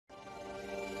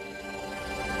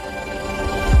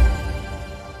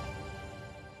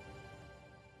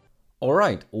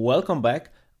Alright, welcome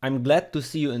back. I'm glad to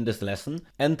see you in this lesson,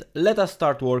 and let us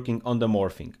start working on the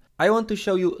morphing. I want to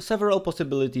show you several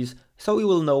possibilities so you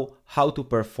will know how to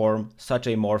perform such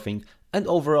a morphing and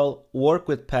overall work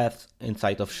with paths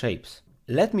inside of shapes.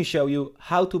 Let me show you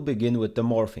how to begin with the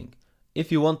morphing.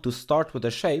 If you want to start with a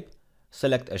shape,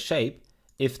 select a shape.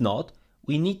 If not,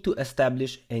 we need to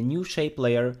establish a new shape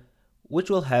layer which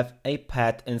will have a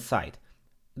path inside.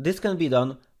 This can be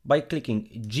done by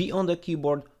clicking G on the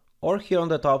keyboard or here on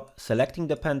the top, selecting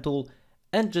the pen tool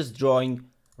and just drawing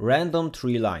random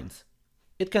 3 lines.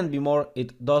 It can be more,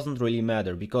 it doesn't really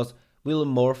matter because we'll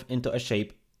morph into a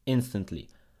shape instantly.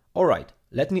 Alright,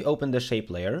 let me open the shape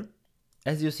layer.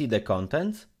 As you see, the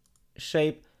contents,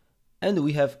 shape, and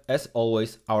we have, as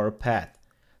always, our path.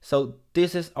 So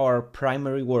this is our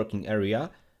primary working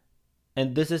area,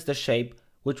 and this is the shape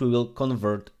which we will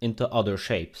convert into other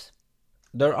shapes.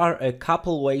 There are a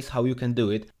couple ways how you can do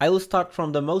it. I will start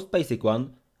from the most basic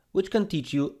one, which can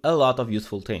teach you a lot of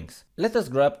useful things. Let us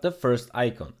grab the first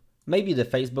icon, maybe the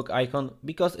Facebook icon,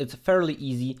 because it's fairly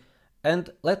easy, and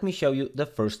let me show you the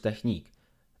first technique.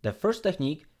 The first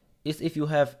technique is if you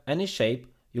have any shape,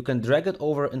 you can drag it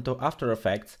over into After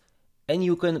Effects and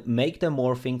you can make the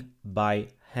morphing by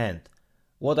hand.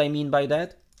 What I mean by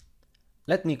that?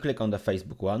 Let me click on the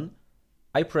Facebook one.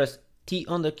 I press T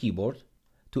on the keyboard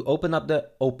to open up the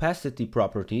opacity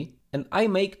property, and I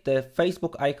make the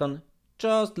Facebook icon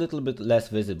just a little bit less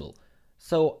visible,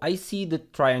 so I see the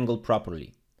triangle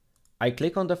properly. I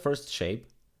click on the first shape,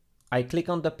 I click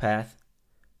on the path,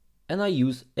 and I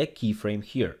use a keyframe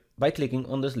here by clicking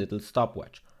on this little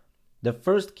stopwatch. The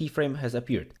first keyframe has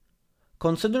appeared.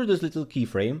 Consider this little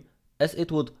keyframe as it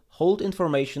would hold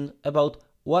information about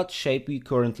what shape we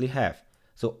currently have.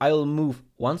 So I'll move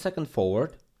 1 second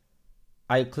forward,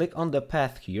 I click on the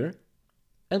path here,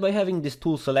 and by having this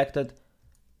tool selected,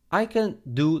 I can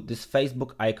do this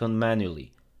Facebook icon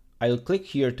manually. I'll click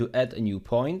here to add a new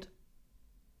point,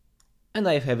 and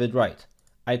I have it right.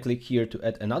 I click here to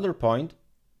add another point,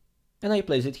 and I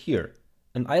place it here.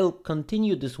 And I'll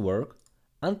continue this work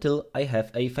until I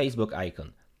have a Facebook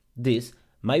icon. This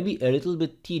might be a little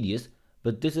bit tedious,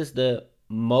 but this is the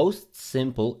most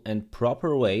simple and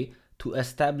proper way to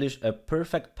establish a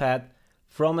perfect path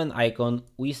from an icon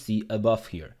we see above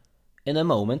here. In a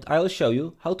moment, I'll show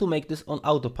you how to make this on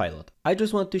autopilot. I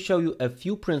just want to show you a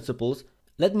few principles.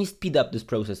 Let me speed up this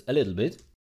process a little bit.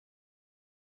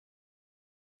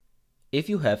 If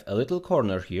you have a little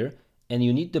corner here and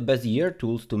you need the Bezier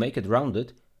tools to make it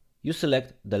rounded, you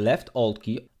select the left Alt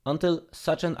key until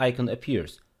such an icon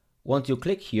appears. Once you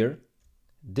click here,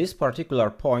 this particular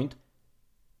point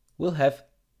will have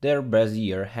their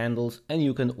Bezier handles and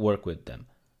you can work with them.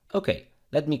 Okay.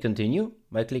 Let me continue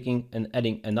by clicking and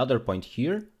adding another point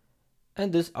here,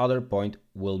 and this other point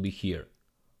will be here.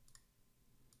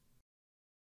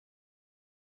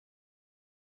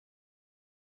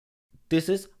 This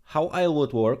is how I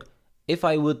would work if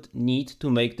I would need to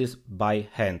make this by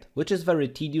hand, which is very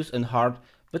tedious and hard,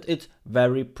 but it's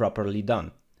very properly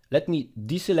done. Let me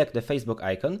deselect the Facebook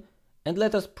icon and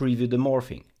let us preview the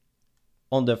morphing.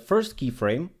 On the first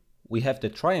keyframe, we have the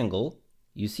triangle,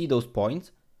 you see those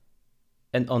points,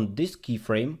 and on this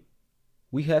keyframe,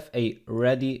 we have a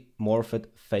ready morphed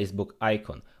Facebook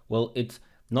icon. Well, it's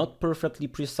not perfectly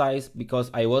precise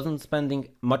because I wasn't spending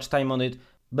much time on it,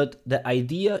 but the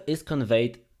idea is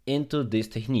conveyed into this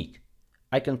technique.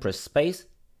 I can press space,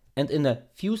 and in a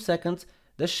few seconds,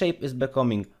 the shape is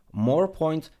becoming more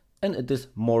points and it is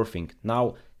morphing.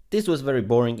 Now, this was very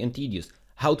boring and tedious.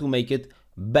 How to make it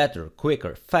better,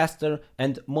 quicker, faster,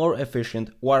 and more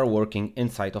efficient while working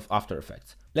inside of After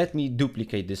Effects. Let me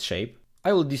duplicate this shape.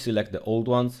 I will deselect the old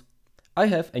ones. I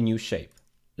have a new shape.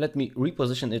 Let me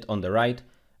reposition it on the right,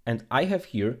 and I have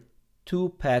here 2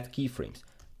 path keyframes.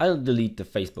 I'll delete the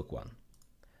Facebook one.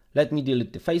 Let me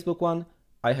delete the Facebook one.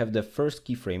 I have the first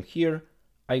keyframe here.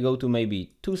 I go to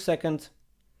maybe 2 seconds,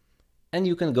 and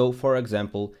you can go, for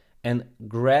example, and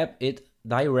grab it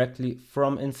directly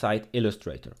from inside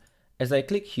Illustrator. As I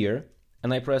click here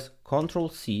and I press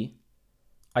Ctrl C,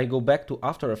 I go back to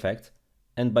After Effects,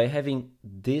 and by having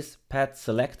this path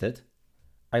selected,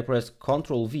 I press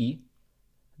Ctrl V,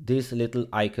 this little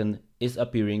icon is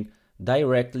appearing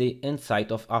directly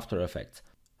inside of After Effects.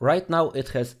 Right now it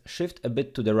has shifted a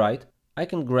bit to the right. I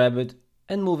can grab it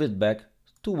and move it back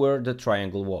to where the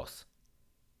triangle was.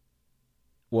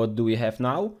 What do we have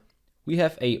now? We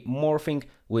have a morphing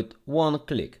with 1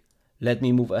 click. Let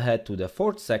me move ahead to the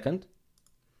 4th second,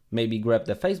 maybe grab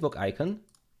the Facebook icon.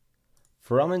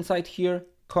 From inside here,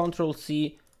 Ctrl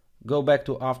C, go back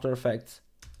to After Effects,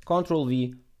 Ctrl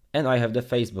V, and I have the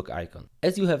Facebook icon.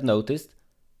 As you have noticed,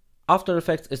 After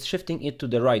Effects is shifting it to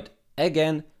the right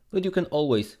again, but you can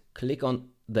always click on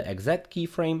the exact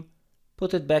keyframe,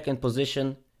 put it back in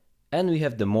position, and we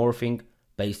have the morphing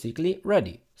basically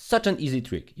ready. Such an easy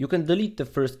trick. You can delete the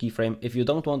first keyframe if you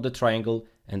don't want the triangle,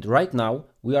 and right now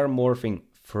we are morphing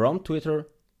from Twitter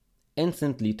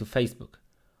instantly to Facebook.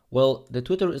 Well, the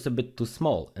Twitter is a bit too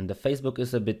small and the Facebook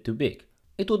is a bit too big.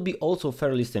 It would be also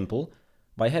fairly simple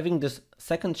by having this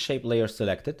second shape layer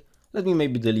selected. Let me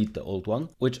maybe delete the old one,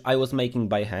 which I was making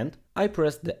by hand. I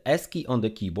press the S key on the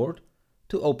keyboard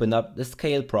to open up the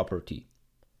scale property.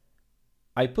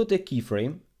 I put a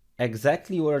keyframe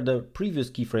exactly where the previous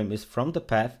keyframe is from the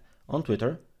path on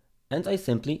Twitter, and I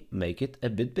simply make it a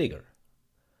bit bigger.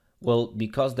 Well,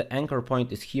 because the anchor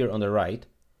point is here on the right,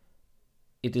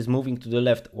 it is moving to the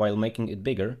left while making it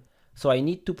bigger, so I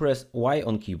need to press Y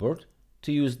on keyboard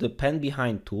to use the pen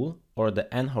behind tool or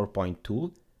the anchor point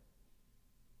tool.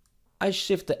 I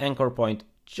shift the anchor point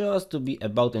just to be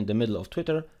about in the middle of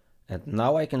Twitter, and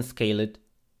now I can scale it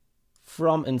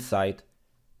from inside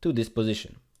to this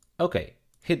position. Okay,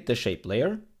 hit the shape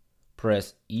layer,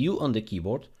 press U on the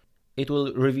keyboard. It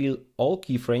will reveal all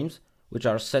keyframes which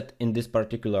are set in this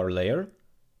particular layer.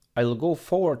 I'll go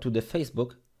forward to the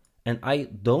Facebook, and I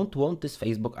don't want this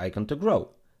Facebook icon to grow.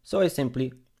 So I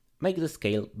simply make the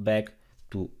scale back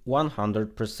to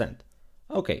 100%.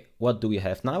 Okay, what do we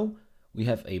have now? We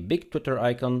have a big Twitter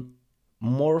icon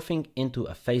morphing into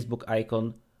a Facebook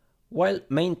icon while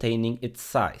maintaining its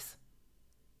size.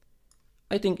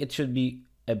 I think it should be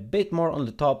a bit more on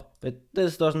the top, but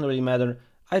this doesn't really matter.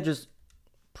 I just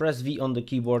press V on the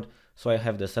keyboard so I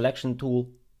have the selection tool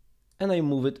and I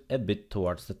move it a bit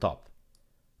towards the top.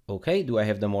 Okay, do I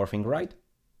have the morphing right?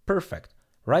 Perfect.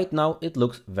 Right now it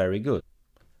looks very good.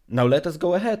 Now let us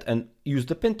go ahead and use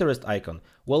the Pinterest icon.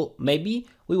 Well, maybe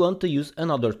we want to use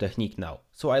another technique now.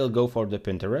 So I'll go for the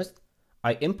Pinterest.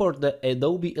 I import the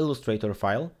Adobe Illustrator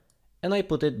file and I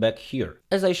put it back here.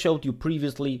 As I showed you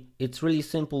previously, it's really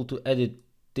simple to edit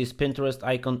this Pinterest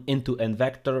icon into a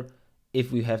vector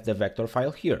if we have the vector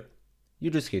file here. You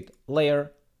just hit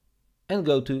Layer and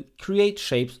go to Create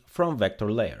Shapes from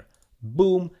Vector Layer.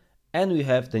 Boom, and we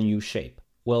have the new shape.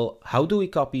 Well, how do we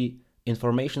copy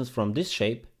informations from this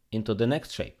shape into the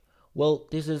next shape? Well,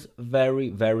 this is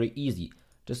very easy.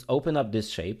 Just open up this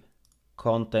shape,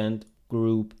 Content,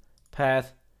 Group,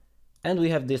 Path, and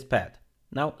we have this path.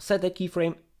 Now set a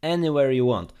keyframe anywhere you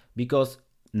want, because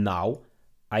now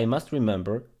I must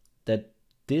remember that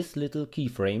this little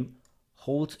keyframe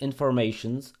holds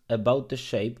informations about the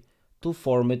shape to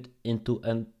form it into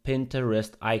a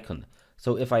Pinterest icon.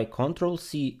 So if I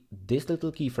Ctrl+C this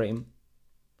little keyframe,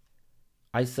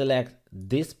 I select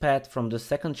this path from the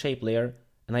second shape layer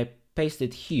and I paste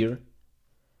it here,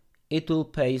 it will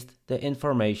paste the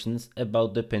informations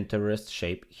about the Pinterest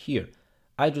shape here.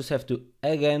 I just have to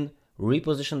again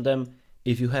reposition them.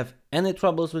 If you have any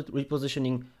troubles with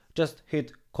repositioning, just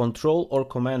hit Ctrl or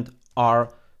Command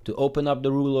R to open up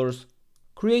the rulers.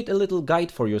 Create a little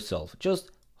guide for yourself.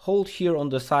 Just hold here on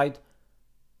the side,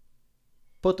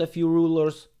 put a few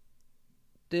rulers.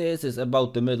 This is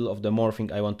about the middle of the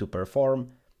morphing I want to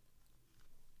perform.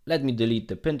 Let me delete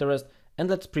the Pinterest and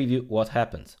let's preview what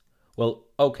happens. Well,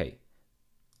 okay,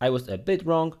 I was a bit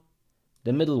wrong.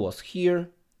 The middle was here,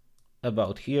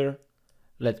 about here.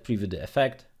 Let's preview the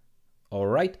effect. All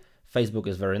right, Facebook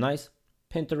is very nice.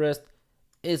 Pinterest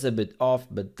is a bit off,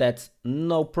 but that's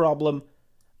no problem.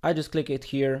 I just click it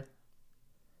here.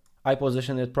 I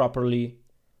position it properly.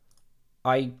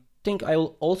 I think I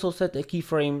will also set a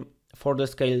keyframe for the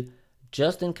scale,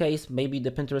 just in case maybe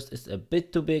the Pinterest is a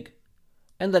bit too big.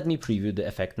 And let me preview the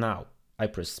effect now. I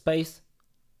press space.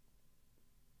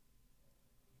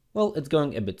 Well, it's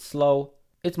going a bit slow.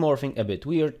 It's morphing a bit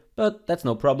weird, but that's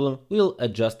no problem. We'll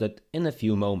adjust it in a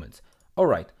few moments.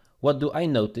 Alright, what do I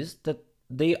notice? That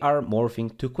they are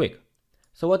morphing too quick.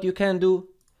 So what you can do,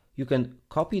 you can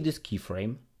copy this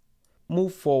keyframe,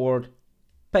 move forward,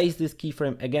 paste this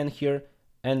keyframe again here,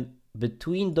 and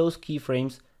between those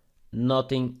keyframes,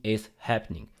 nothing is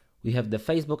happening. We have the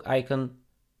Facebook icon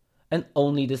and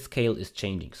only the scale is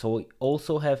changing. So we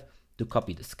also have to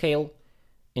copy the scale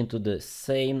into the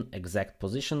same exact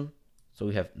position. So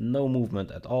we have no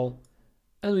movement at all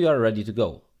and we are ready to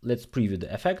go. Let's preview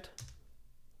the effect.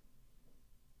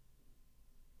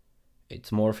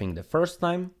 It's morphing the first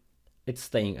time, it's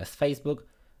staying as Facebook,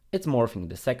 it's morphing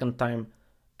the second time,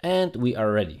 and we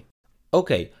are ready.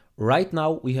 Okay, right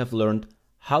now we have learned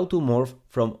how to morph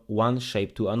from one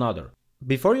shape to another.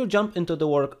 Before you jump into the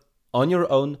work on your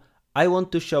own, I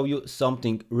want to show you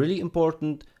something really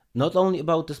important, not only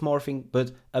about this morphing,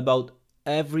 but about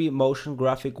every motion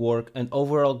graphic work and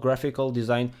overall graphical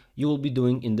design you will be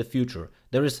doing in the future.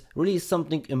 There is really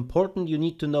something important you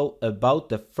need to know about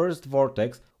the first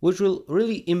vortex, which will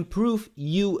really improve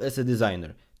you as a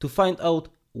designer. To find out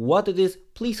what it is,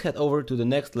 please head over to the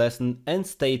next lesson and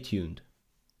stay tuned.